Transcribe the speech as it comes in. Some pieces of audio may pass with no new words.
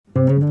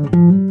Okay,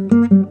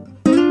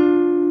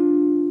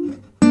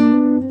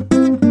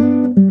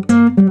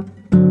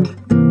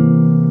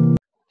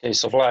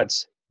 so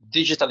Vlad,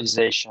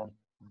 digitalization,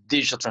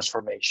 digital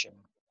transformation,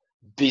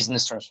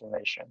 business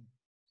transformation,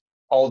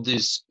 all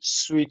these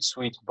sweet,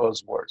 sweet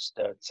buzzwords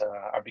that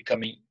are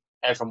becoming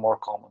ever more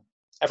common.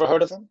 Ever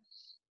heard of them?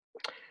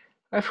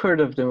 I've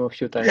heard of them a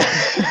few times.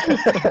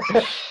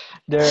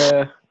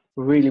 They're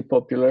really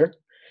popular,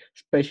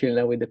 especially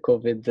now with the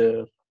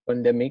COVID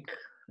pandemic.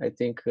 I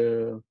think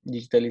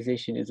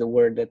digitalization is a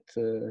word that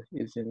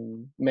is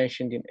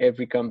mentioned in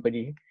every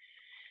company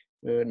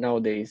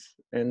nowadays,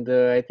 and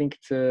I think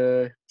it's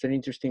an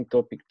interesting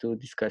topic to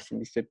discuss in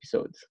this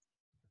episode.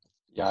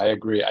 Yeah, I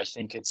agree. I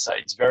think it's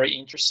very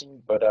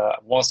interesting, but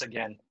once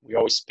again, we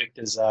always pick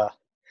these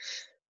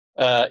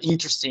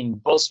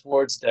interesting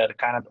buzzwords that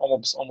kind of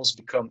almost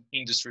become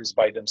industries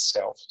by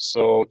themselves.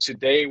 So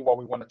today, what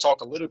we want to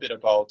talk a little bit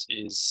about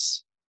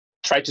is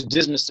try to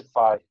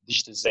demystify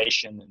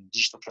digitization and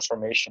digital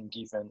transformation,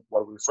 given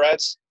what we've read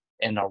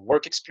and our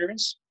work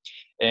experience.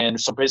 And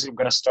so basically,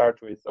 we're going to start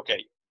with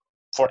okay,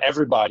 for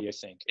everybody, I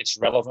think it's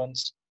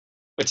relevant.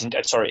 It's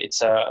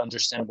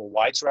understandable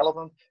why it's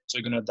relevant. So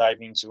we're going to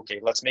dive into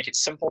okay, let's make it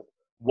simple.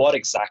 What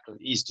exactly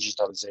is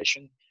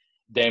digitalization?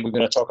 Then we're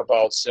going to talk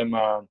about some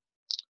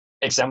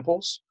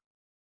examples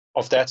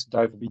of that,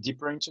 dive a bit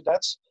deeper into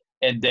that,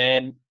 and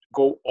then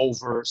go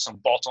over some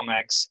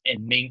bottlenecks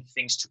and main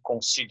things to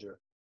consider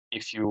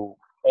if you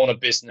own a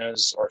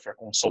business or if you're a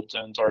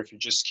consultant or if you're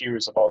just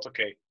curious about,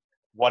 okay,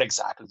 what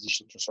exactly is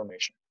digital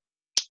transformation?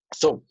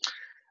 So,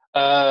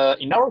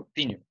 in our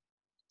opinion,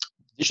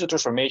 digital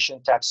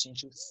transformation taps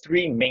into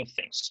three main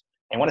things.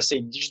 And when I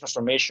say digital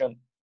transformation,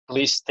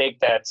 please take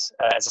that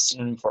as a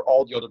synonym for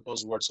all the other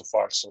buzzwords so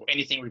far. So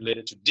anything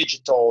related to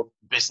digital,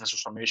 business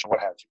transformation,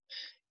 what have you.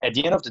 At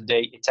the end of the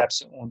day, it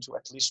taps into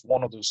at least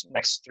one of those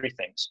next three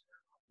things.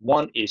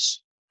 One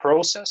is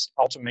process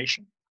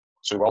automation.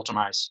 So you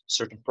automate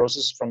certain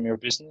processes from your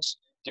business.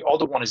 The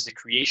other one is the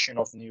creation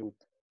of new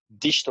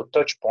digital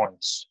touch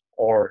points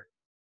or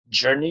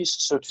journeys,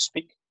 so to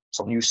speak,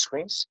 so new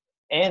screens.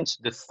 And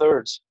the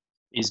third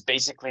is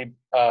basically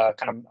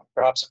kind of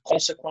perhaps a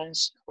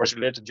consequence or is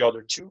related to the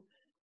other two,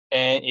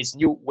 and it's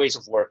new ways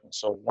of working.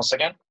 So once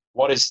again,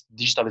 what is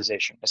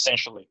digitalization?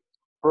 Essentially,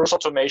 process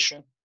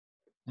automation,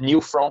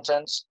 new front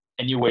ends,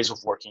 and new ways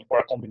of working, or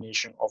a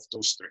combination of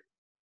those three.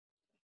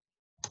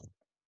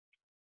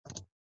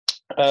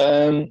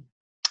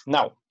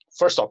 Now,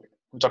 first topic,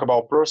 we talk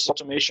about process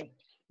automation.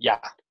 Yeah,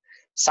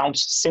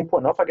 sounds simple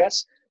enough, I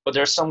guess, but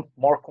there's some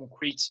more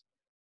concrete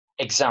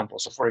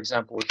examples. So for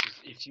example,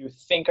 if you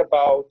think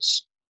about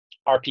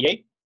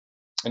RPA,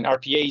 and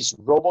RPA is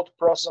robot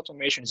process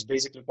automation, is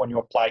basically when you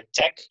apply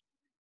tech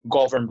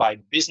governed by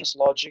business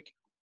logic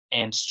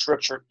and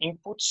structured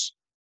inputs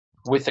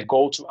with a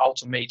goal to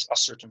automate a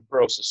certain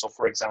process. So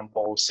for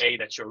example, say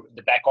that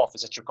the back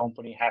office at your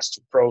company has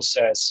to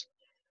process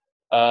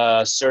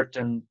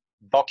certain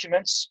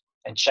documents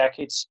and check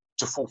it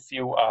to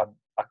fulfill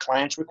a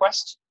client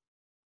request.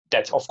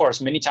 That, of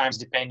course, many times,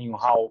 depending on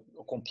how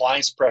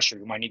compliance pressure,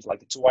 you might need like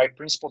the 2i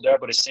principle there,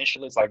 but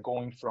essentially it's like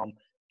going from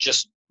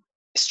just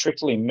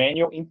strictly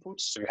manual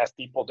inputs. So you have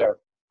people there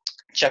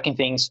checking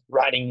things,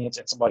 writing it,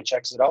 and somebody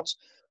checks it out,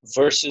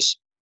 versus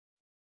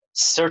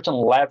certain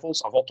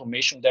levels of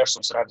automation there. So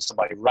instead of having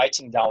somebody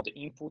writing down the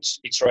inputs,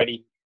 it's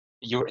already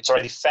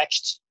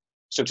fetched,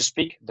 so to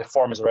speak. The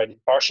form is already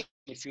partially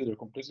filled or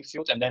completely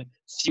filled, and then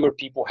fewer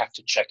people have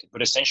to check it.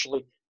 But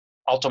essentially,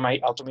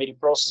 automated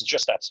process is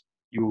just that.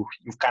 You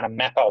kind of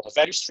map out a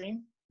value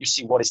stream. You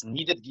see what is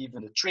needed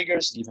given the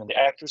triggers, given the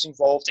actors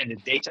involved, and the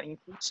data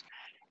inputs,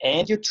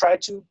 and you try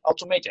to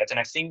automate that. And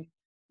I think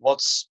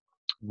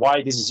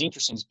why this is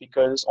interesting is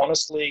because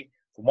honestly,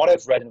 from what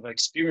I've read and I've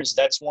experienced,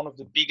 that's one of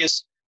the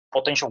biggest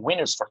potential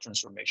winners for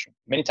transformation.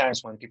 Many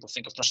times when people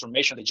think of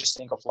transformation, they just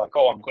think of like,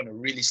 oh, I'm going to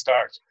really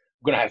start.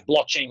 We're going to have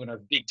blockchain, we're going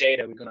to have big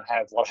data, we're going to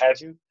have what have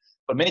you.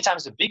 But many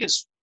times the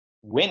biggest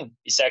win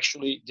is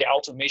actually the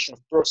automation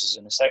of processes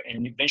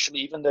and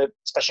eventually even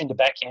especially in the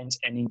back end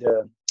and in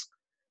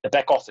the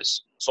back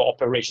office, so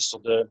operations. So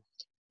the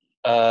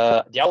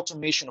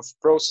automation of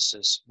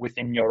processes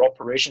within your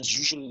operations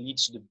usually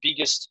leads to the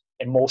biggest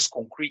and most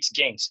concrete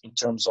gains in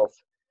terms of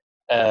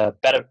a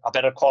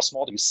better cost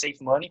model. You save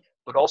money,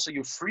 but also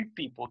you free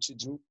people to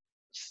do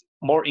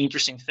more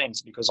interesting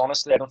things, because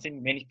honestly, I don't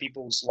think many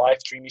people's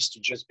life dream is to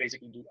just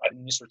basically do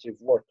administrative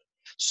work.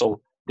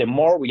 So the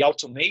more we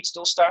automate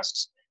those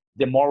tasks,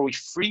 the more we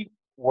free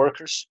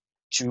workers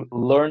to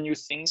learn new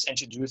things and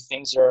to do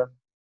things that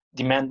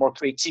demand more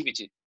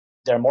creativity.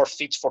 They're more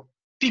fit for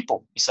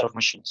people instead of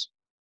machines.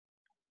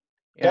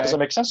 Yeah, does Yeah, that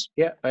make sense?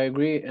 yeah, I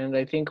agree, and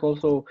I think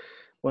also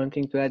one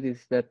thing to add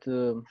is that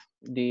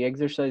the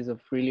exercise of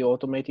really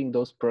automating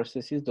those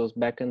processes, those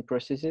backend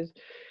processes,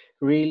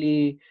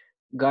 really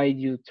guide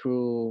you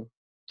through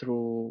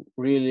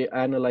really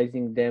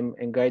analyzing them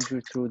and guide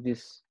you through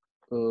this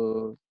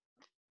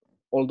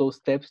all those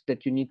steps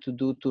that you need to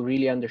do to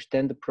really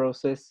understand the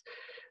process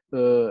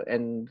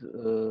and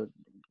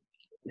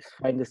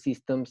find the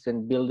systems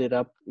and build it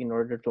up in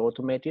order to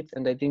automate it.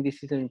 And I think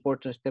this is an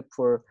important step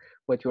for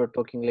what you are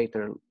talking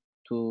later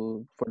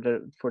for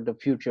the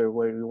future,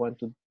 where you want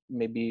to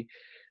maybe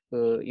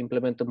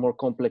implement a more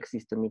complex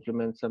system,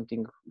 implement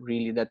something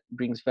really that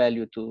brings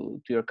value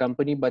to your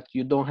company, but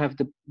you don't have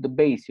the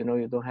base, you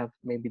don't have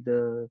maybe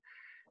the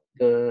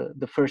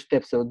first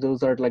step. So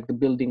those are like the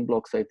building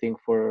blocks, I think,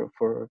 for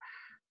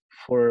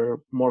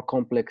more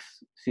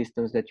complex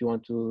systems that you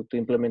want to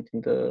implement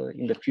in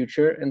the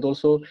future. And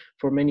also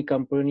for many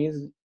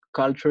companies,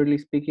 culturally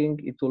speaking,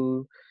 it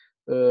will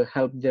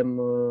help them,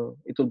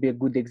 it will be a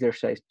good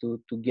exercise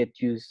to get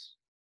used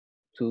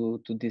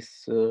to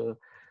this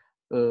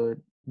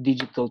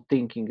digital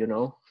thinking,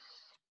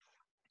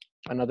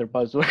 another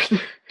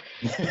buzzword.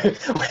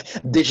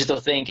 Digital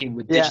thinking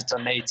with digital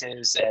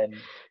natives and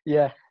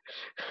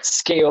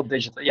scale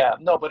digital. Yeah,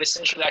 no, but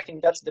essentially I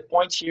think that's the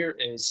point here,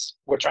 is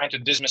we're trying to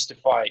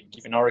demystify,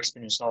 given our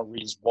experience and our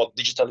reads, what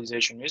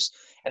digitalization is,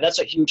 and that's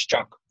a huge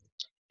chunk.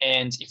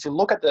 And if you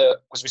look at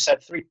because we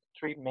said three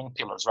main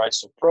pillars, right?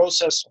 So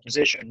process,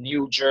 optimization,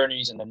 new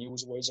journeys, and the new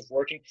ways of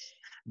working.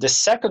 The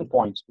second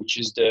point, which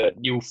is the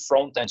new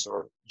front ends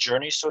or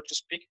journeys, so to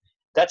speak,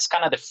 that's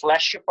kind of the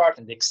flashy part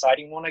and the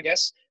exciting one, I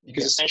guess,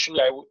 because essentially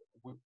it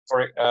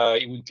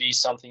would be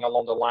something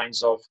along the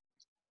lines of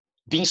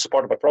being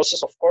supported by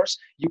process. Of course,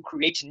 you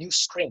create new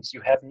screens,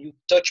 you have new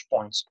touch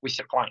points with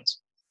your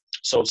clients.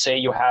 So say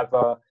you have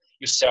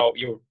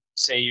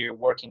say you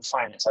work in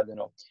finance, I don't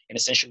know, and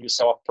essentially you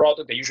sell a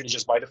product, they usually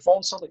just buy the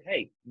phone. So like,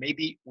 hey,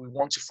 maybe we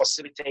want to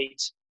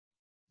facilitate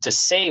the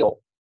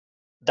sale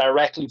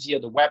directly via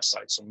the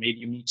website. So maybe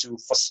you need to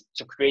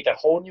create a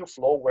whole new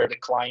flow where the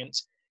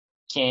client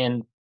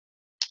can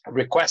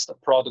request a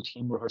product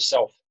him or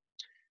herself.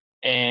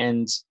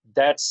 And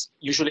that's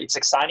usually, it's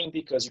exciting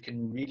because you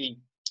can really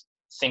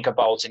think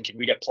about and can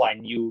really apply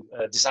new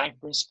design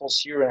principles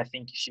here. And I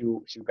think if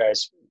you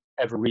guys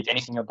ever read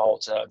anything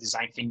about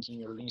design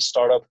thinking or lean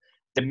startup,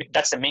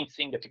 that's the main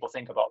thing that people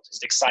think about, is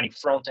the exciting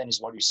front end, is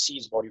what you see,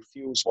 is what you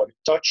feel, is what you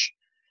touch.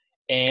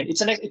 And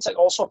it's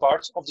also a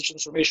part of digital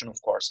transformation,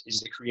 of course,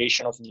 is the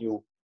creation of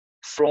new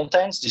front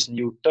ends, these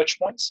new touch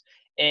points.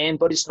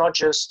 But it's not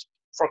just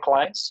for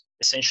clients,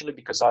 essentially,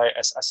 because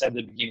as I said at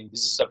the beginning,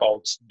 this is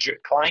about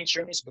client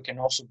journeys, but can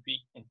also be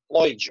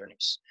employee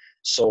journeys.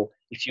 So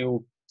if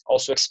you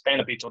also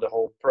expand a bit on the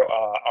whole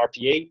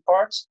RPA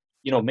part,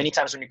 many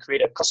times when you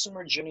create a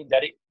customer journey,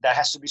 that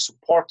has to be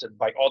supported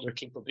by other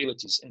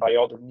capabilities and by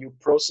other new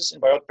processes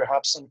and by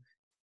perhaps some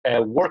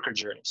worker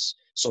journeys.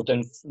 So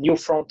then new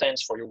front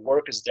ends for your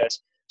workers that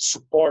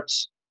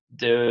supports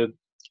the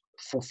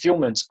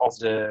fulfillment of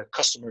the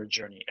customer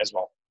journey as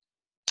well.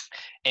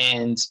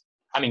 And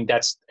I mean,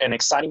 that's an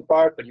exciting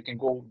part, but you can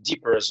go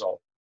deeper as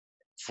well.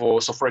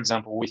 For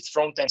example, with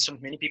front ends, so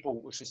many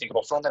people, if you think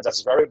about front ends,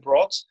 that's very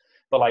broad,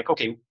 but like,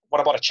 okay, what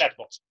about a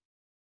chatbot?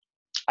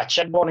 A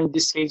chatbot in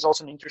this case is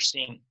also an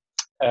interesting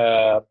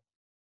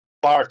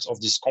part of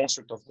this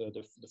construct of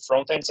the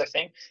front ends, I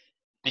think,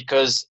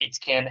 because it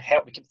can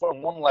help.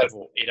 On one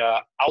level, it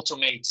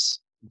automates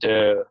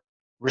the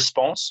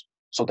response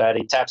so that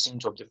it taps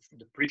into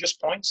the previous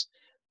points,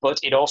 but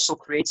it also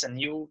creates a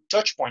new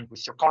touch point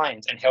with your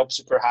client and helps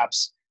you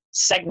perhaps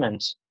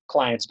segment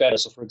clients better.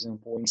 So for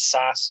example, in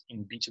SaaS,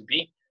 in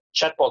B2B,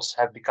 chatbots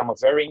have become a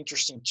very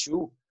interesting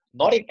tool,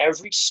 not in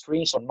every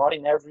screen, so not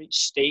in every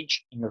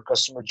stage in your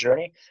customer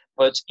journey,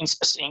 but in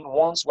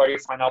ones where you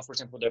find out, for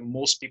example, that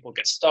most people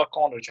get stuck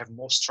on, or you have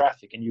most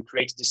traffic, and you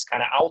create this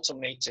kind of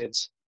automated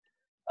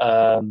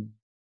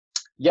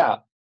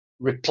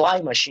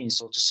reply machine,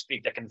 so to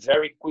speak, that can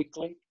very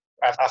quickly,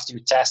 after you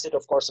test it,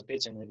 of course, a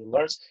bit, and it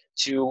learns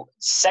to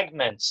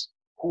segment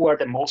who are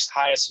the most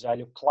highest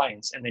value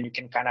clients. And then you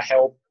can kind of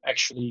help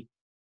actually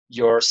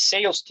your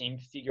sales team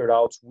figure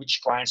out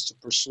which clients to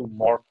pursue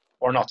more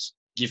or not,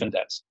 given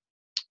that.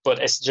 But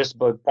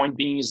point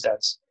being is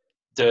that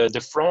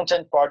the front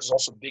end part is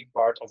also a big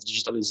part of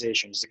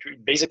digitalization.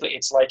 Basically,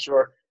 it's like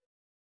you're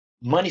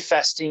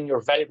manifesting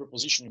your value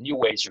proposition in new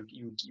ways.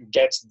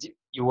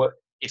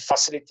 It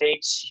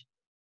facilitates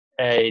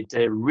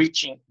you're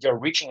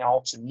reaching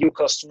out to new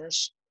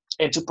customers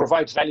and to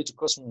provide value to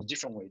customers in a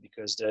different way,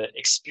 because the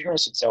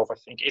experience itself, I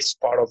think, is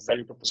part of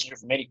value proposition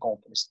of many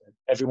companies.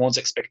 Everyone's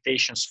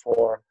expectations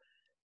for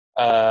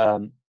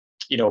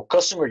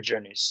customer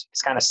journeys,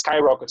 it's kind of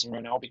skyrocketing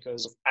right now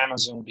because of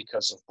Amazon,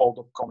 because of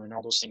Bol.com and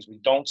all those things.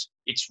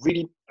 It's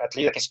really, at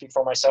least I can speak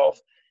for myself,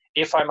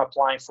 if I'm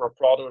applying for a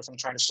product, if I'm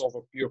trying to solve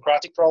a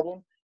bureaucratic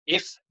problem,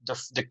 if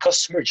the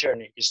customer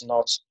journey is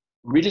not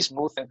really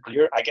smooth and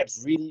clear, I'm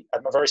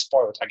very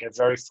spoiled. I get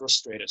very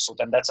frustrated. So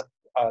then that's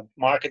a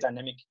market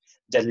dynamic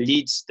that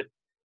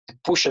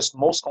pushes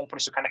most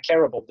companies to kind of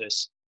care about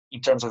this in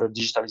terms of their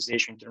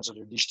digitalization, in terms of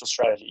their digital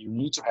strategy. You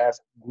need to have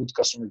good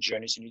customer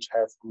journeys. You need to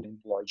have good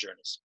employee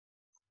journeys.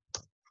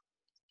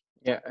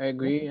 Yeah, I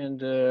agree.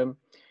 And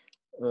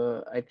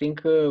I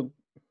think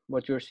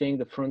what you're saying,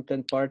 the front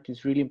end part,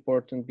 is really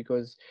important,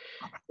 because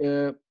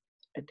I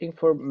think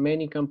for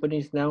many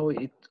companies now,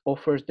 it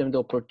offers them the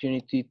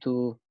opportunity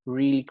to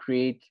really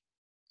create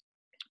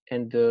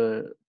and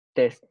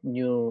test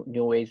new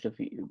ways of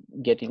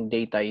getting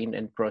data in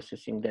and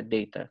processing that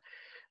data.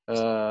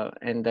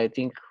 And I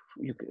think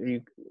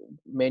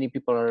many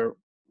people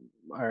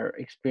are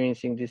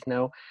experiencing this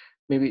now.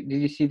 Maybe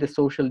did you see The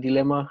Social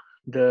Dilemma,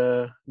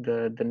 the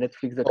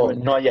Netflix Oh,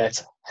 documentary? not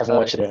yet. Haven't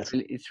watched it yet.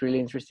 It's really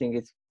interesting.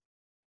 It's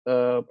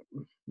uh,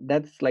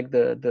 that's like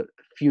the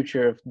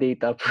future of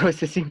data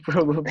processing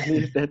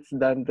probably. That's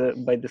done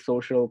by the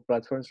social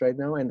platforms right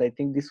now, and I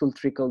think this will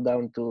trickle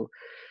down to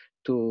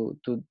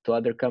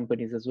other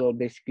companies as well.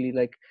 Basically,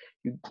 like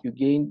you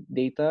gain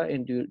data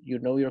and you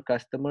know your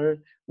customer,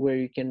 where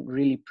you can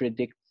really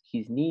predict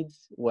his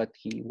needs, what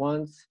he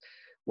wants,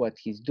 what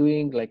he's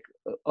doing, like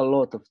a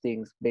lot of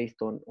things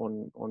based on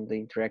the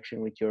interaction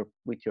with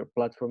your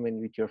platform and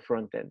with your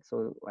front end.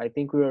 So I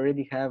think we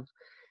already have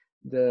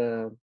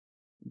the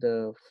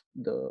the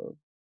the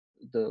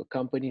the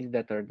companies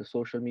that are the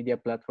social media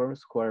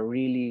platforms who are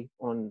really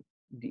on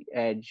the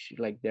edge,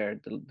 like they're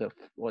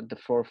the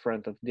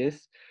forefront of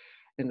this.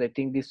 And I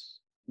think this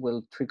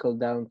will trickle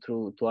down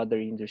through to other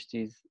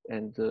industries,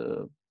 and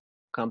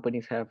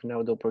companies have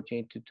now the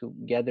opportunity to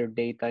gather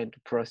data and to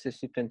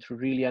process it and to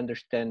really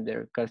understand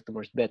their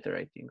customers better,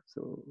 I think,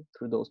 so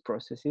through those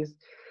processes.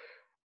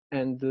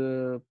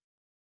 And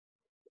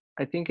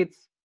I think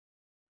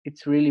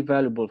it's really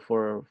valuable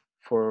for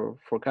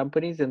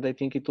companies, and I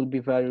think it will be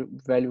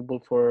valuable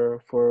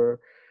for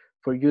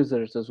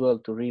users as well,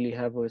 to really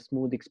have a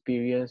smooth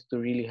experience, to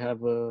really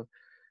have a,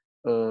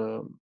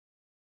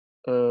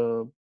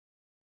 a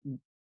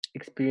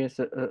experience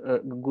a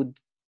good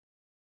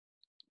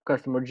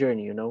customer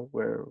journey, you know,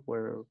 where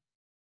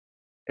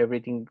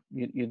everything,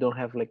 you don't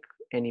have like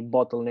any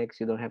bottlenecks,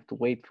 you don't have to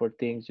wait for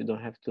things, you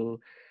don't have to.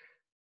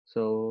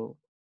 So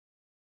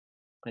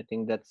I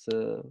think that's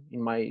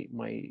in my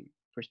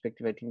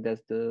perspective, I think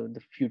that's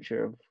the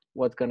future of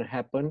what's going to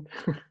happen.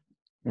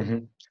 Mm-hmm.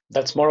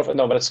 That's more of a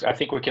no, but I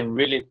think we can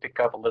really pick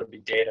up a little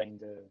bit data in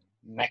the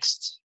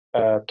next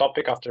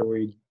topic after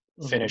we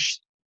finish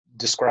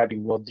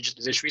describing what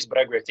digitalization is. But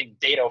I agree. I think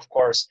data, of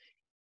course,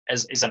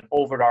 is an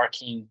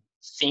overarching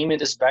theme in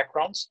this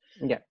background.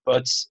 Yeah.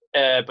 But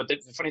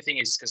the funny thing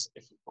is, because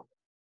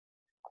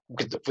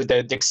with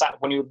the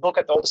when you look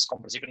at all these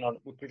companies, even on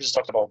we previously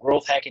talked about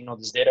growth hacking, all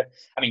this data.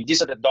 I mean,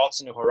 these are the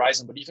dots in the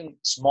horizon. But even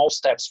small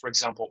steps, for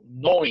example,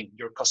 knowing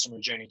your customer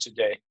journey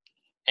today.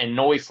 And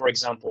knowing, for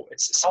example, it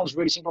sounds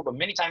really simple, but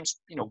many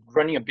times,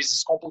 running a business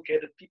is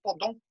complicated. People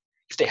don't,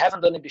 if they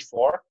haven't done it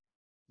before,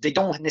 they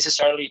don't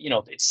necessarily,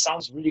 it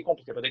sounds really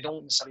complicated, but they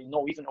don't necessarily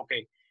know even,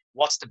 okay,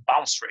 what's the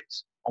bounce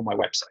rate on my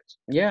website?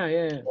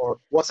 Yeah. Or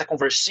what's the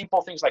conversion?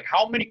 Simple things like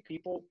how many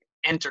people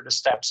enter the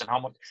steps and how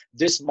much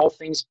these small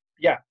things.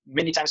 Yeah,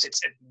 many times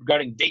it's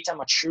regarding data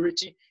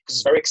maturity, because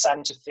it's very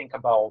exciting to think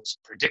about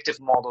predictive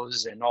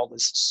models and all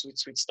this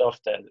sweet stuff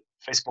that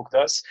Facebook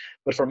does.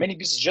 But for many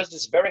businesses, just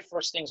these very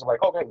first things are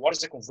like, okay, what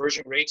is the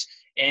conversion rate?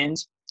 And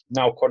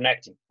now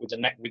connecting with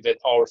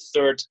our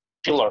third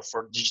pillar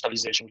for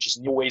digitalization, which is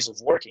new ways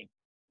of working,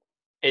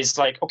 is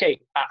like,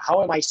 okay,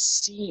 how am I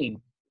seeing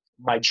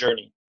my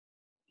journey?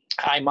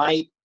 Am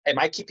I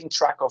keeping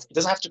track of? It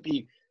doesn't have to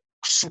be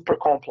super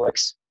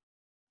complex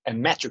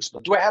and metrics,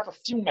 but do I have a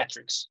few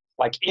metrics?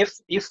 Like if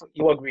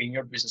you agree in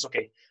your business,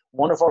 okay,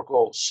 one of our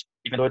goals,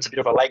 even though it's a bit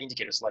of a lag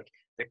indicator, is like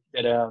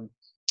that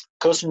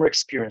customer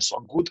experience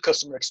or good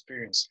customer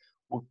experience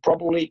would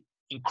probably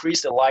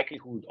increase the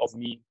likelihood of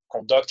me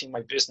conducting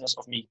my business,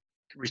 of me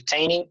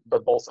retaining,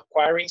 but both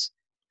acquiring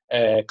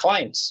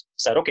clients.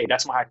 Said, okay,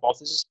 that's my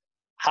hypothesis.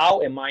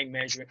 How am I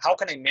measuring? How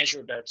can I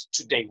measure that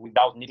today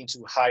without needing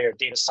to hire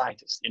data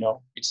scientists?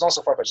 It's not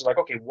so far, but it's like,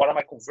 okay, what are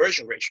my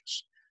conversion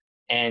ratios?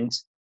 And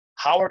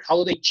how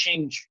do they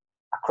change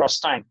across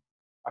time,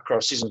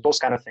 across seasons, those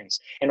kind of things.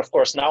 And of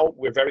course, now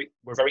we're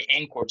very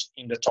anchored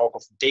in the talk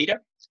of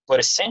data, but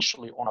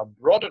essentially on a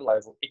broader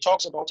level, it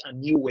talks about a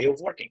new way of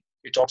working.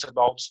 It talks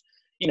about,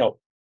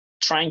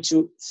 trying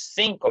to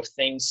think of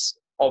things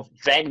of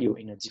value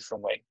in a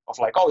different way, of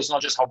like, oh, it's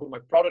not just how good my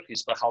product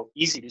is, but how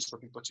easy it is for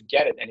people to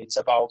get it. And it's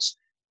about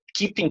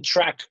keeping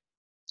track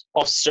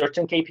of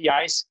certain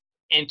KPIs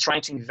and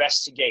trying to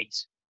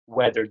investigate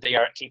whether they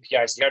are the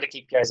KPIs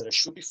that I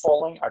should be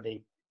following. Are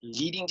they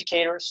lead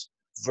indicators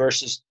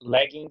versus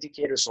lagging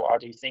indicators? So are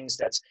they things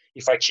that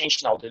if I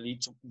change now,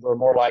 we're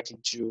more likely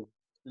to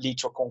lead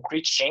to a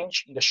concrete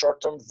change in the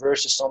short term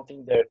versus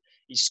something that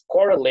is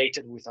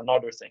correlated with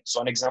another thing?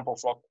 So an example,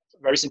 for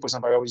a very simple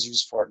example I always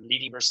use for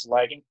leading versus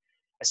lagging,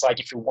 it's like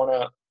if you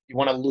wanna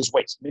lose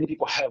weight. Many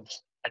people have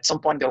at some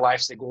point in their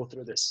lives they go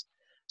through this.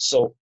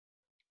 So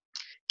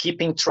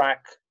keeping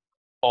track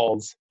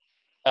of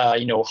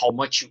how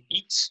much you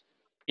eat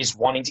is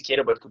one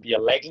indicator, but it could be a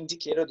lag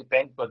indicator,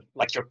 but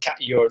like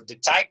the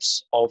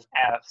types of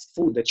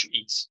food that you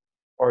eat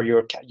or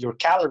your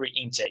calorie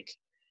intake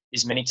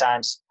is many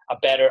times a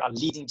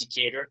lead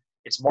indicator.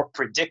 It's more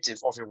predictive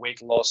of your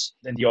weight loss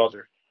than the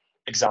other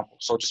example,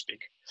 so to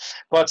speak.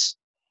 But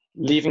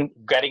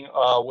getting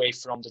away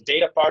from the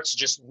data parts,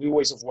 just new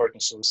ways of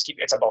working. So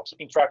it's about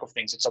keeping track of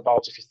things. It's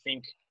about, if you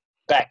think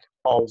back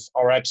of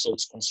our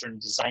episodes concerning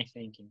design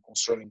thinking,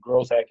 concerning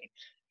growth hacking,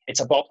 it's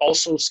about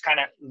also kind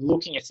of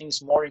looking at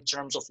things more in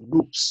terms of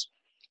loops,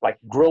 like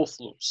growth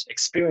loops,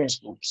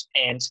 experience loops,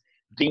 and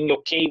being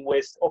okay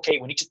with, okay,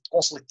 we need to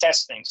constantly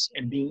test things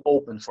and being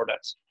open for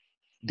that.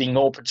 Being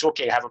open to,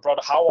 okay, I have a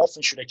product, how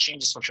often should I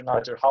change this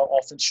functionality, or how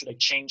often should I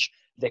change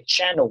the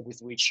channel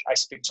with which I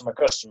speak to my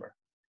customer?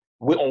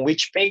 On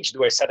which page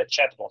do I set a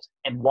chatbot,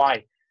 and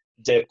why?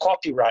 The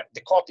copy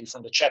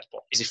from the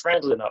chatbot, is it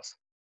friendly enough?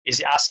 Is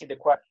it asking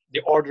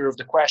the order of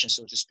the question,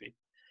 so to speak?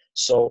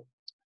 So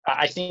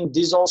I think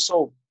this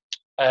also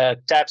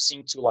taps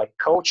into like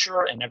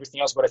culture and everything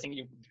else, but I think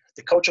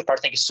the culture part,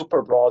 I think, is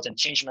super broad, and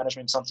change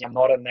management is something I'm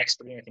not an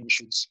expert in. I think we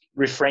should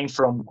refrain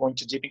from going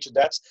too deep into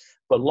that.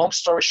 But long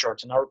story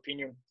short, in our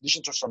opinion,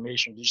 digital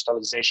transformation,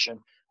 digitalization,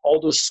 all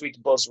those sweet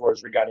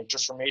buzzwords regarding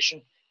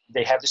transformation,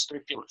 they have these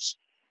three pillars: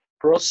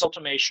 process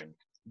automation,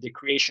 the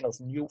creation of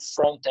new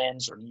front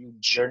ends or new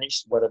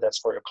journeys, whether that's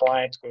for your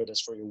client, whether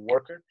that's for your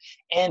worker,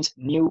 and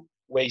new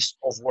ways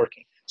of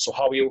working. So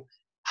how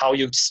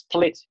you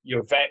split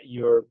your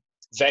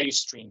value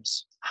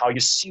streams, how you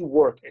see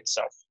work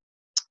itself.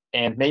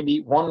 And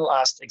maybe one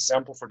last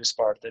example for this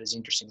part that is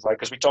interesting, like,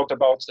 because we talked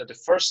about that the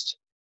first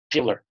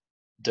pillar,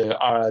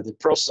 the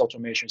process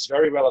automation, is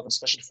very relevant,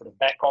 especially for the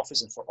back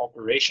office and for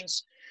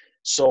operations.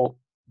 So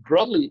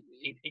broadly,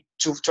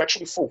 to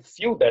actually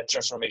fulfill that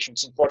transformation,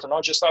 it's important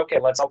not just, okay,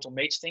 let's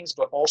automate things,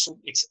 but also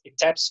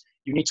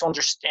you need to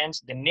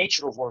understand the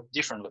nature of work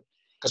differently.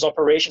 Because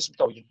operations,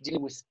 you're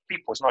dealing with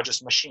people, it's not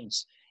just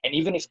machines. And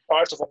even if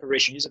parts of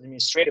operation is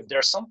administrative, there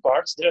are some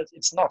parts that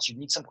it's not. You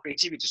need some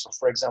creativity. So,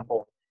 for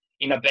example,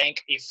 in a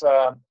bank, if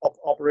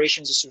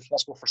operations is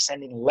responsible for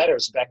sending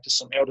letters back to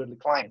some elderly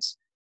clients,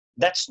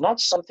 that's not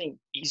something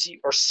easy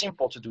or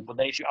simple to do. But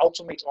then if you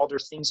automate other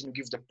things and you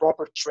give the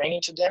proper training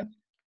to them,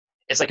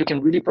 it's like you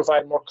can really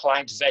provide more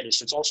client value.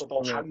 So it's also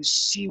about how you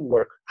see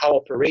work, how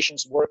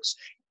operations works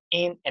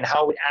and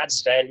how it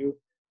adds value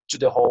to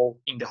the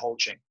whole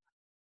chain.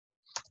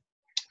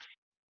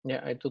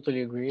 Yeah, I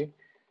totally agree.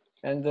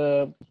 And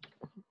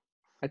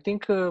I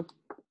think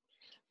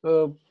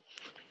you're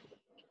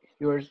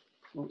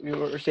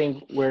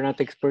saying we're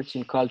not experts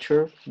in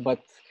culture, but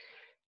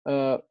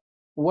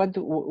when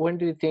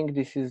do you think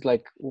this is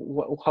like?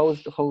 How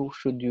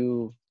should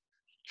you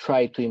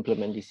try to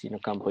implement this in a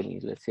company?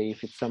 Let's say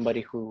if it's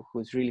somebody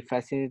who's really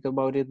fascinated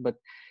about it, but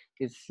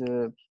it's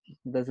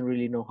doesn't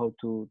really know how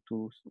to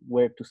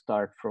where to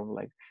start from,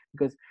 like,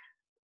 because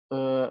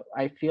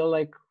I feel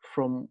like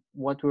from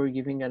what we're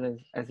giving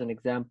as an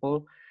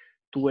example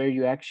to where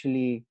you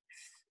actually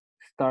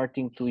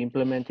starting to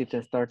implement it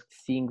and start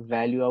seeing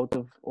value out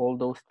of all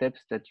those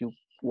steps that you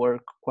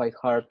work quite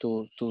hard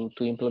to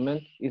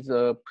implement is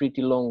a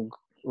pretty long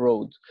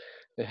road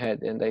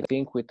ahead. And I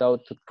think without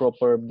the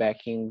proper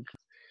backing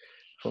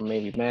from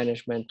maybe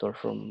management or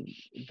from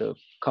the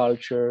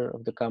culture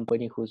of the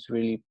company who's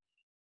really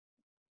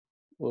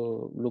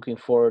looking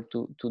forward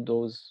to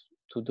those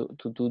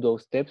to do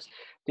those steps,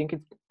 I think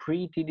it's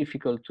pretty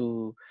difficult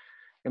to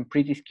and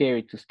pretty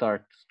scary to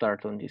start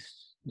on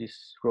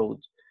this road.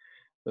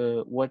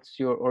 What's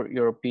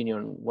your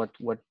opinion? What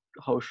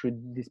how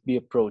should this be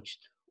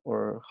approached,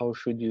 or how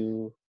should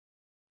you?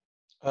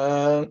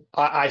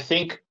 I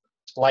think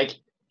like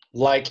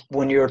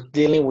when you're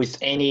dealing with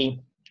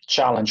any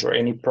challenge or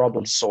any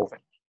problem solving,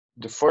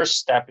 the first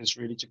step is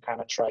really to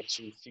kind of try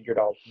to figure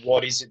out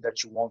what is it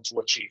that you want to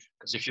achieve.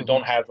 Because if you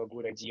don't have a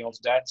good idea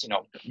of that,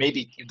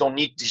 maybe you don't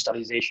need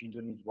digitalization, you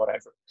don't need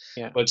whatever.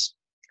 Yeah. But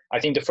I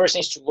think the first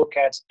things to look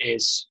at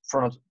is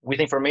with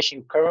information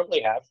you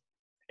currently have,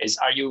 is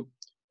are you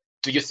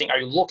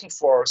looking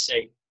for,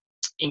 say,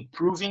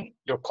 improving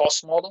your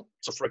cost model?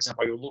 So for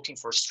example, you're looking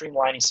for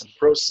streamlining some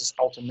processes,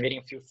 automating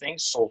a few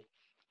things. So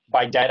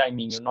by that, I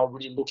mean, you're not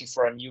really looking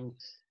for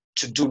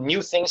to do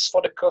new things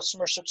for the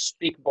customer, so to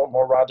speak, but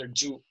more rather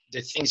do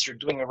the things you're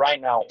doing right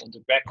now on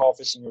the back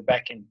office and your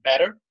back end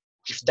better.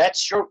 If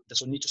that's what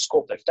you need to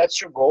scope that. If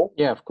that's your goal,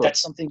 yeah, of course,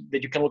 that's something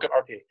that you can look at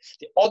RPA.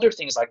 The other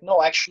thing is like,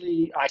 no,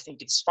 actually, I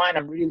think it's fine.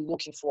 I'm really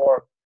looking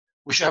for,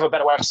 we should have a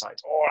better website,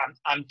 or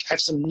I'm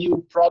have some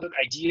new product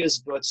ideas,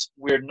 but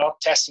we're not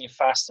testing it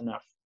fast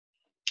enough.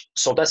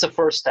 So that's the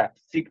first step.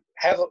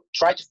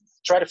 Try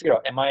to figure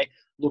out, am I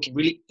looking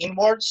really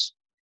inwards,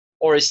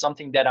 or is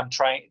something that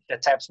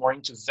that taps more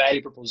into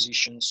value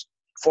propositions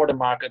for the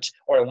market,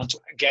 or I want to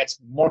get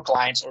more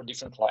clients or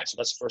different clients. So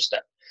that's the first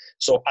step.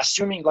 So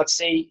assuming, let's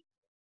say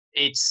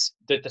it's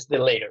the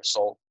later,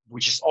 so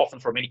which is often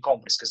for many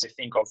companies, because they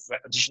think of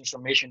digital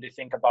transformation, they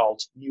think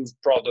about new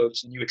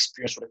products, new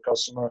experience for the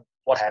customer,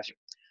 what have you.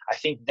 I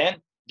think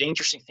then the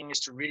interesting thing is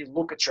to really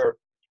look at your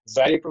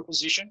value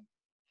proposition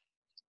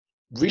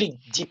really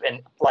deep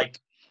and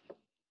like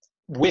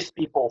with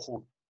people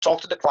who talk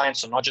to the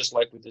clients, so not just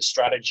like with the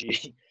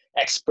strategy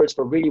experts,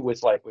 but really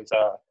with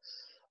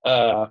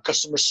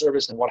customer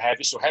service and what have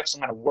you. So have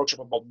some kind of workshop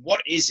about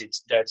what is it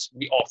that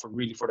we offer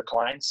really for the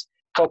clients,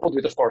 coupled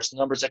with, of course,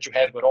 numbers that you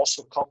have, but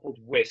also coupled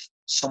with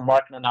some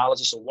market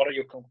analysis. So what are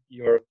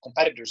your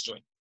competitors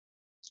doing?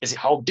 Is it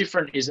how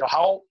different is it?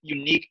 How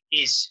unique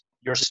is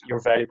your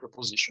value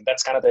proposition.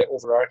 That's kind of the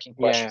overarching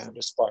question for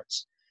this part.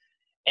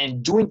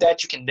 And doing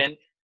that, you can then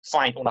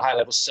find on a high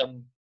level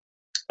some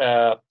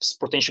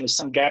potentially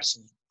some gaps.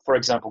 For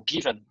example,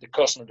 given the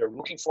customer they're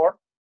looking for,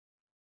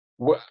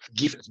 we're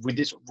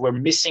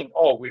missing.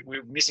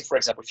 We're missing. For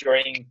example, if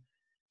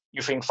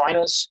you're in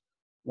finance,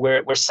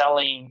 we're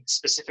selling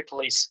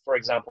specifically, for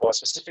example, a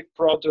specific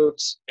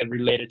product and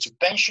related to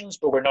pensions,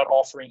 but we're not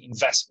offering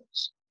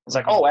investments. It's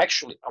like,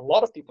 actually, a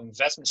lot of people,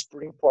 investment is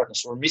pretty important,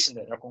 so we're missing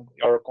that.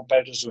 Our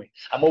competitors doing.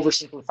 I'm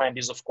oversimplifying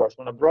this, of course.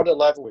 On a broader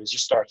level, is you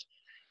start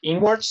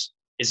inwards.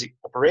 Is it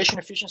operation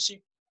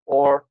efficiency,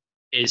 or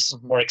is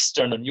more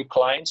external new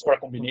clients, or a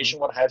combination,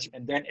 what have you?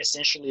 And then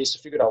essentially is to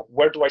figure out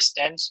where do I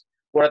stand,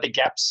 what are the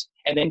gaps,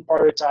 and then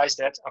prioritize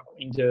that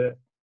in the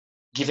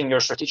giving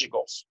your strategic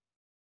goals.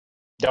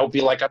 That would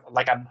be like a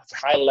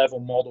high level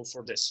model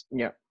for this.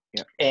 Yeah.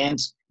 And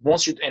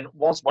once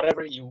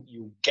whatever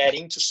you get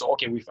into, so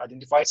okay, we've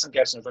identified some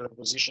gaps in available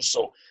positions.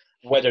 So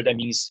whether that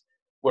means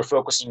we're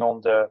focusing on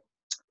the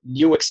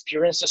new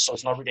experiences, so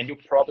it's not really a new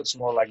product, it's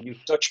more like new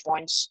touch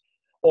points,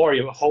 or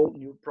a whole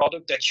new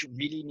product that you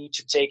really need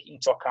to take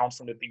into account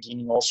from the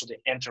beginning, also the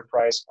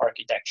enterprise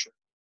architecture.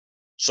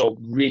 So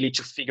really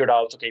to figure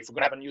out, okay, if we're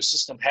gonna have a new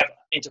system, have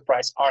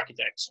enterprise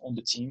architects on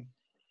the team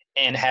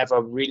and have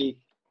a really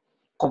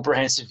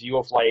comprehensive view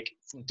of, like,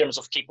 in terms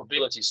of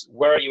capabilities,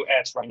 where are you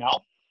at right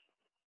now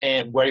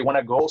and where you want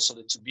to go, so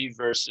the to be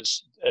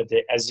versus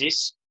the as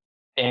is,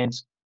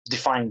 and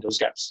define those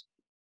gaps.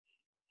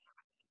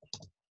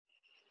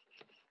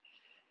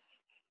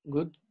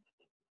 Good.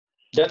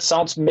 That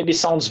sounds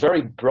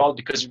very broad,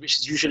 because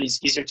usually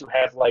it's easier to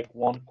have like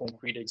one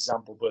concrete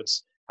example, but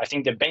I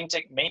think the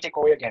main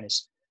takeaway again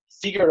is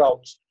figure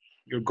out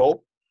your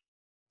goal,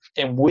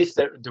 and with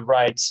the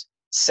right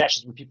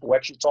sessions with people who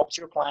actually talk to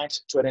your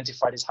client to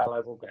identify these high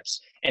level gaps.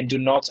 And do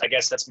not, I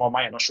guess that's more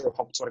I'm not sure to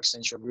what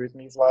extent you agree with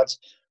me, Vlad,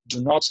 do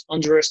not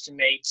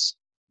underestimate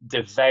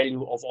the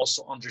value of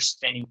also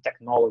understanding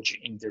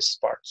technology in this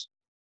part.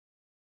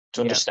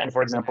 To understand,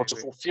 for example, to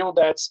fulfill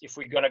that, if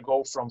we're going to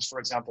go from, for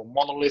example,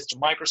 monolith to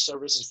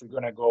microservices, if we're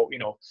going to go, if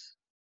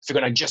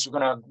we're going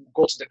to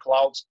go to the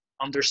cloud,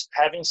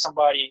 having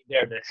somebody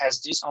there that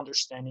has this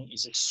understanding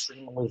is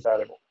extremely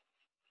valuable.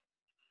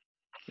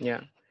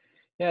 Yeah,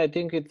 I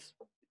think it's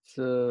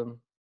the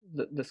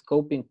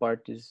scoping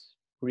part is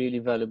really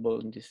valuable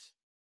in this,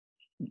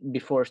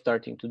 before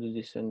starting to do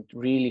this, and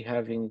really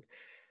having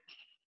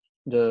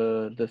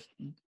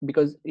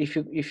because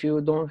if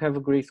you don't have a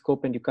great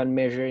scope and you can't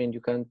measure and you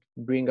can't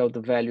bring out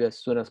the value as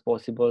soon as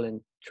possible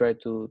and try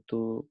to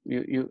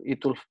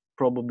it will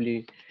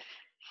probably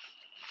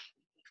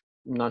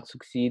not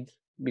succeed,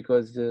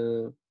 because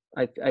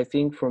I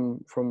think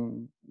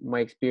from my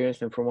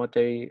experience and from what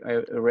I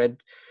read,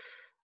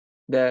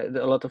 that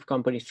a lot of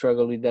companies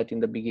struggle with that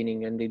in the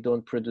beginning, and they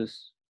don't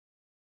produce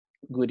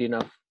good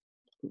enough.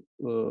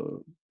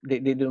 They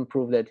don't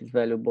prove that it's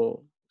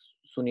valuable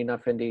soon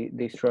enough, and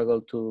they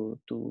struggle to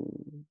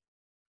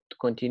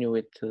continue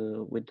with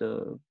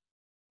the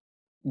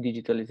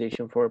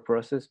digitalization for a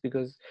process,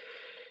 because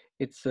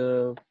it's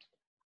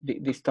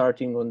they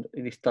started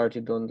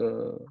on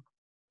the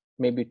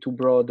maybe too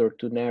broad or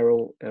too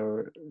narrow,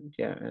 or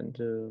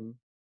and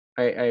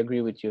I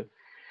agree with you.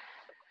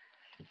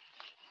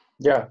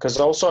 Yeah, because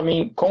also, I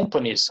mean,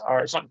 companies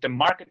it's not the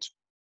market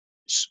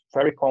is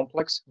very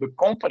complex, but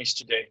companies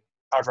today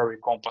are very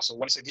complex. So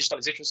when it's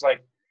digitalization, is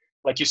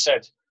like you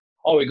said,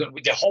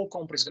 the whole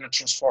company is going to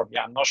transform.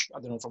 Yeah, I'm not sure. I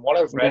don't know. From what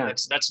I've read,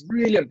 that's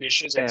really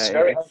ambitious. And it's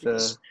very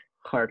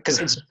hard because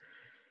it's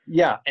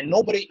and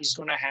nobody is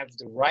going to have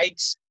the right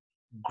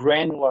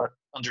granular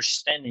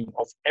understanding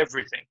of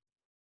everything,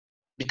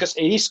 because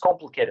it is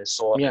complicated.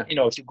 So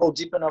if you go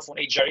deep enough on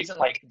HR, even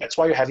that's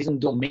why you have even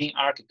domain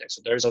architects.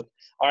 So there's an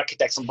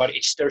architect,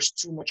 there's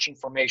too much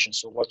information.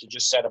 So what you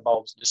just said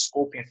about the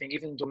scoping thing,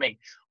 even domain,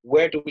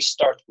 where do we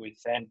start with,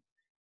 and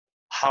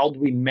how do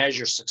we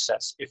measure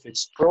success? If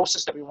it's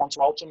process that we want to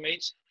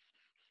automate,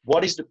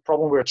 what is the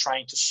problem we're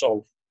trying to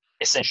solve?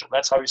 Essentially,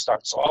 that's how we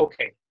start. So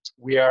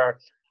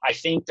I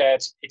think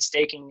that it's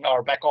taking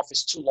our back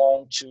office too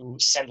long to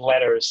send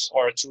letters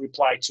or to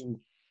reply to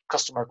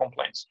customer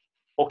complaints.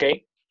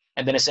 Okay.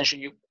 And then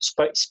essentially you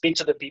speak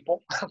to the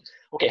people.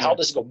 Okay, how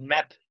does it go?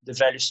 Map the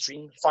value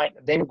stream.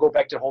 Then you go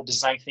back to the whole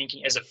design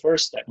thinking as a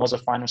first step, not as a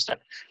final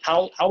step.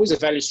 How is the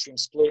value stream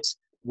split?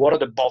 What are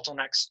the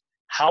bottlenecks?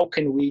 How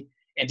can we,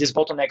 and these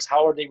bottlenecks,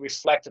 how are they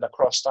reflected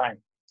across time?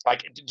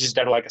 Like, is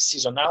there like a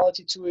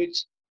seasonality to it?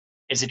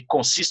 Is it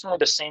consistently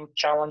the same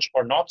challenge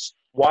or not?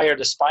 Why are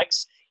the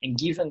spikes? And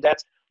given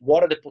that,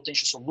 what are the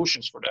potential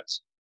solutions for that?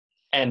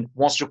 And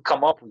once you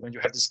come up with, when you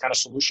have this kind of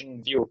solution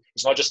in view,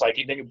 it's not just like,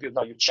 then you build,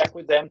 now you check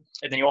with them,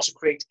 and then you also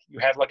you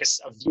have like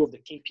a view of the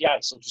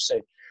KPI, so to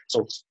say.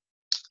 So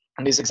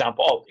in this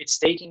example, it's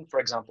taking, for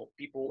example,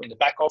 people in the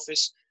back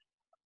office,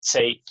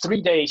 say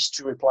 3 days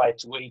to reply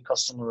to a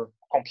customer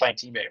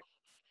complaint email.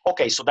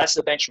 Okay, so that's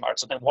the benchmark.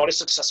 So then what is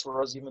success for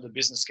us, even the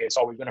business case?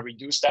 Are we going to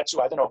reduce that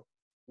to, I don't know,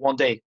 1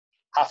 day,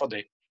 half a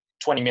day?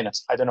 20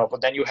 minutes. I don't know.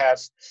 But then you have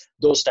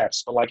those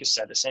steps. But like you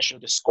said, essentially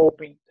the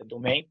scoping, the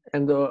domain.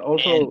 And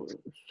also,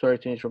 sorry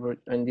to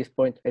interrupt on this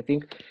point, I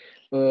think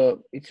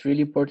it's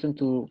really important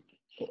to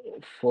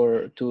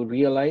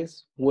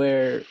realize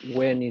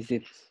when is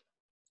it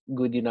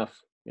good enough,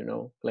 you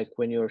know, like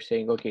when you're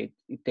saying, okay,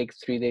 it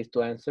takes 3 days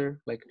to answer,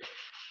 like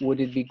would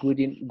it be good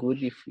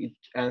if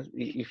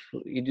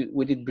it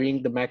would it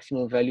bring the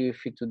maximum value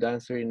if it would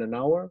answer in an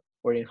hour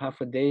or in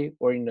half a day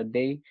or in a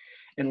day,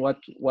 and what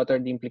are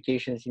the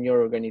implications in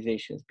your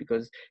organizations?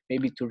 Because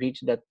maybe to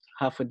reach that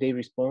half a day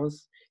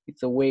response,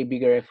 it's a way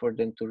bigger effort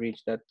than to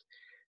reach that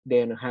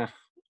day and a half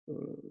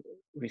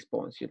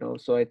response, you know.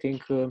 So I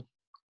think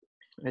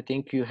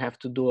you have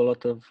to do a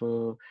lot of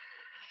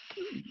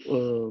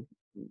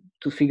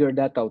to figure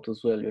that out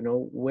as well, you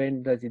know,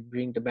 when does it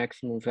bring the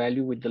maximum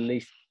value with the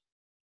least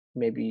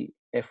maybe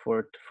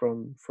effort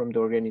from the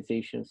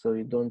organization. So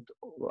you don't,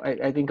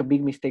 I think a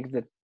big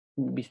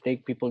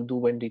mistake people do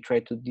when they try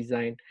to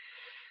design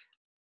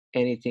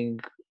anything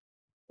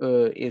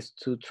is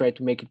to try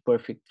to make it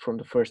perfect from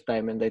the first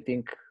time. And I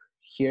think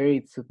here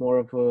it's more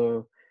of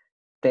a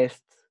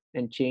test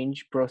and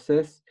change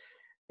process,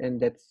 and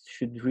that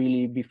should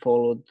really be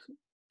followed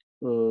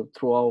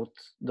throughout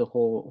the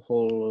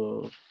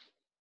whole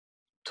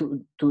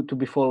to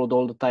be followed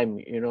all the time,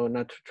 you know,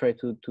 not to try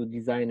to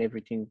design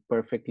everything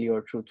perfectly,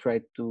 or to try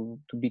to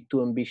be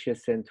too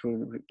ambitious and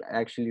to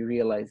actually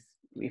realize,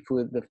 if we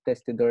would have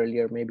tested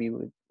earlier, maybe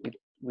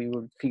we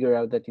would figure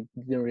out that it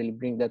didn't really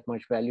bring that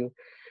much value,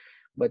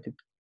 but it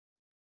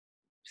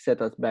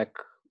set us back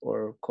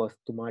or cost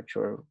too much,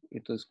 or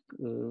it was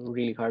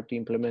really hard to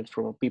implement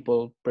from a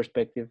people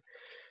perspective.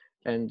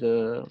 And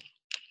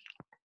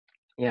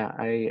yeah,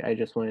 I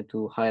just wanted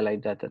to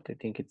highlight that I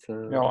think it's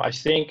No, I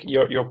think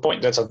your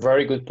point, that's a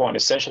very good point.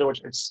 Essentially,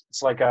 it's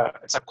like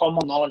it's a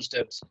common knowledge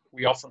that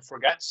we often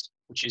forget,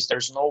 which is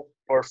there's no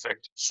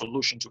perfect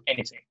solution to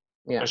anything.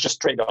 Yeah. There's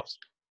just trade-offs.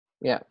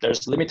 Yeah.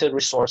 There's limited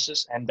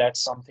resources, and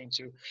that's something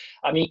to,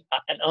 I mean,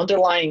 an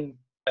underlying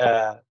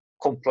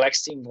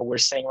complexity in what we're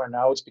saying right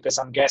now is because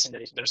I'm guessing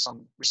that if there's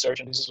some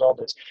research on this as well,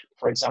 that,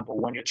 for example,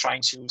 when you're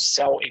trying to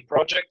sell a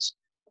project,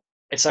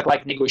 it's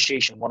like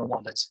negotiation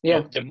one-on-one. That's,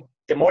 yeah. You know,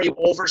 the more you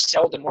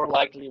oversell, the more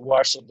likely you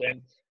are. So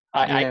then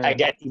I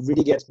get it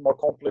really gets more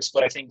complex,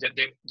 but I think that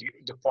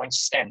the point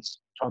stands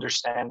to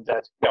understand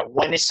that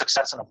when is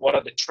success enough? What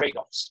are the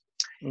trade-offs?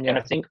 Yeah. And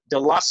I think the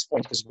last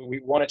point, because we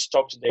wanted to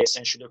talk today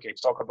essentially, okay,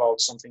 talk about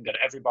something that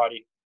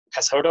everybody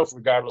has heard of,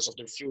 regardless of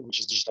their field, which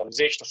is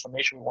digitalization,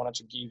 transformation. We wanted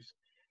to give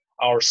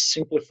our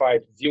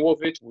simplified view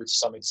of it with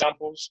some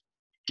examples,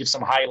 give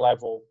some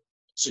high-level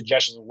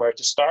suggestions of where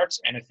to start.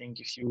 And I think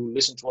if you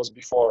listen to us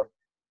before,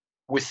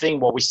 within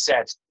what we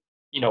said,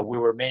 you know, we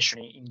were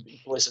mentioning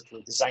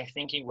implicitly design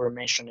thinking, we're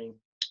mentioning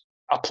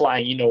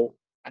applying, you know,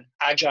 an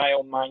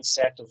agile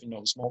mindset of, you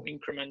know, small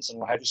increments and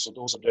what have you. So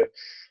those are the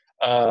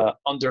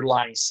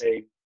underlying,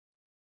 say,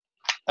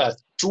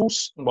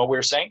 tools in what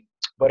we're saying.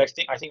 But I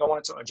think I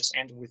wanted to just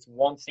end with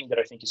one thing that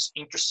I think is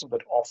interesting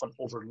but often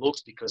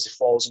overlooked because it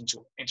falls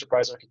into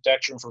enterprise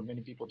architecture, and for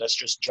many people that's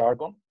just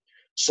jargon.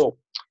 So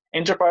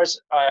enterprise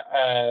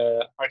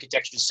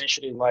architecture is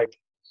essentially like,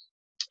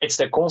 it's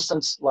the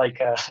constant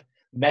like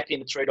mapping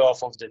the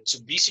trade-off of the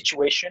to-be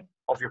situation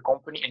of your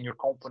company and your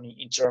company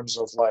in terms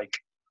of like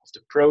of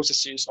the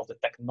processes, of the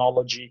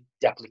technology,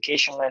 the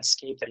application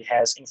landscape that it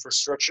has,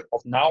 infrastructure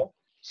of now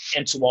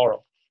and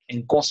tomorrow,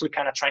 and constantly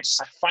kind of trying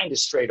to find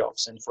these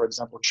trade-offs. And for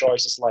example,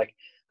 choices like,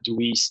 do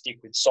we stick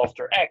with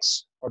software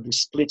X or do we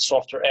split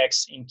software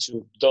X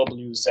into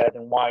W, Z,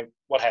 and Y,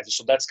 what have you?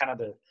 So that's kind of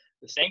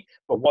the thing.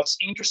 But what's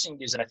interesting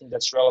is, and I think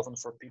that's relevant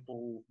for people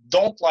who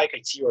don't like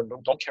IT or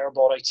don't care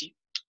about IT,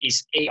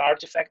 is a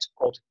artifact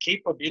called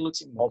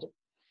capability model.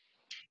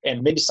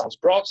 And maybe sounds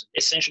broad.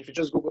 Essentially, if you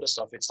just Google the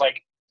stuff, it's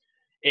like,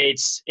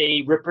 it's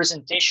a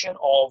representation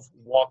of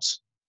what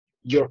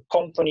your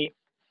company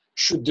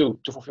should do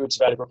to fulfill its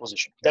value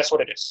proposition. That's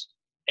what it is.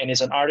 And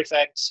it's an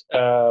artifact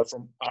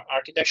from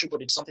architecture,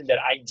 but it's something that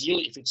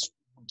ideally, if it's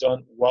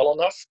done well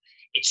enough,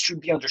 it should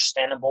be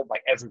understandable by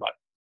everybody.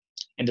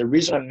 And the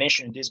reason I'm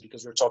mentioning this,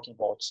 because we're talking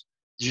about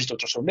digital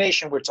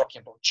transformation, we're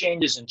talking about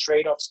changes and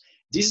trade-offs.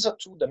 This is a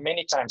tool that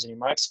many times, and in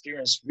my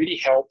experience, really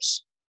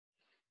helps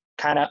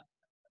kind of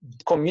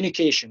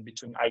communication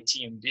between IT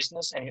and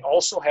business, and it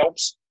also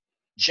helps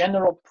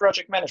general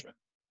project management.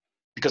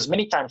 Because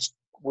many times,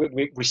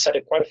 we said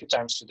it quite a few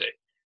times today,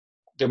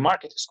 the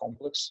market is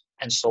complex,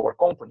 and so are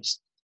companies,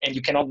 and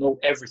you cannot know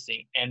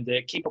everything. And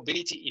the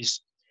capability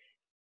is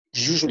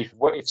usually,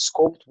 if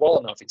scoped well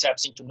enough, it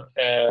taps into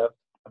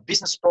a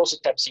business process,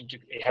 taps into,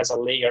 it has a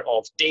layer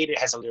of data, it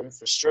has a layer of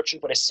infrastructure,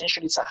 but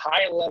essentially it's a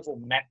high level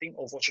mapping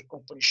of what your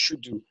company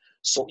should do.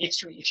 So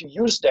if you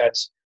use that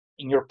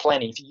in your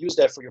planning, if you use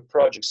that for your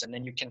projects, and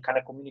then you can kind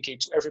of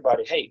communicate to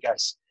everybody, hey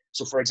guys,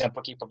 so for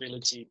example,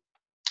 capability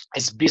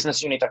is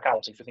business unit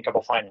accounting. If you think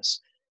about finance,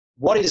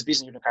 what is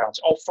business unit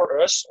accounting? Oh, for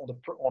us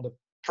on the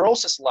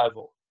process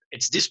level,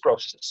 it's this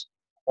process.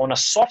 On a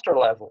software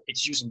level,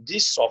 it's using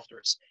these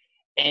softwares,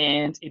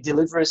 and it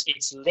delivers,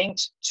 it's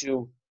linked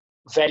to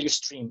value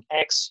stream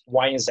X,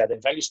 Y, and Z.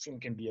 And value stream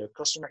can be a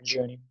customer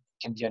journey,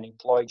 can be an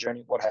employee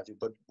journey, what have you.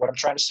 But what I'm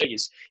trying to say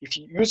is, if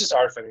you use this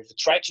artifact, if you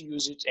try to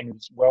use it and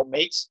it's well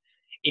made,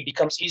 it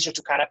becomes easier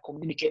to kind of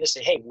communicate and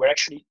say, hey, we're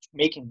actually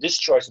making this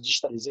choice of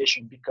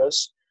digitalization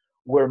because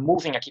we're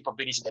moving a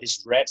capability that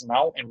is red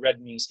now, and red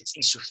means it's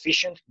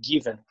insufficient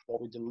given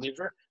what we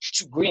deliver,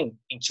 to green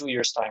in 2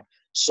 years' time.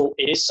 So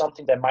it is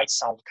something that might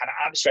sound kind of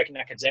abstract and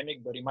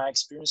academic, but in my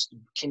experience, it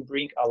can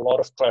bring a lot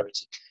of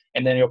clarity.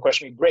 And then your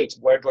question is, great,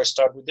 where do I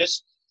start with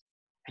this?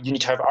 You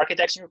need to have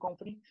architects in your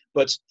company,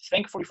 but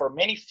thankfully for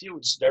many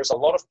fields, there's a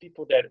lot of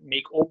people that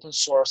make open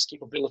source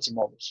capability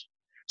models.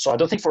 So I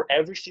don't think for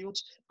every field,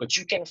 but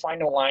you can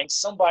find online,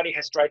 somebody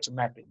has tried to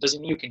map it. Doesn't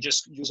mean you can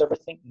just use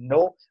everything.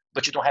 No,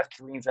 but you don't have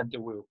to reinvent the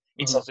wheel.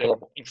 It's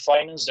available. In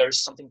finance, there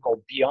is something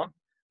called Beyond,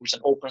 which is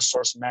an open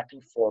source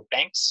mapping for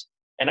banks.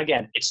 And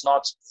again, it's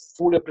not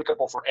fully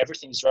applicable for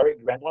everything. It's very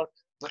granular,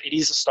 but it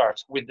is a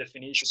start with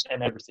definitions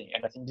and everything.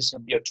 And I think this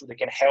can be a tool that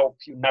can help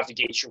you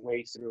navigate your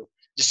way through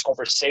these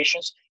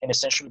conversations and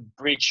essentially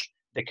bridge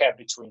the gap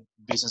between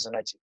business and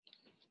IT.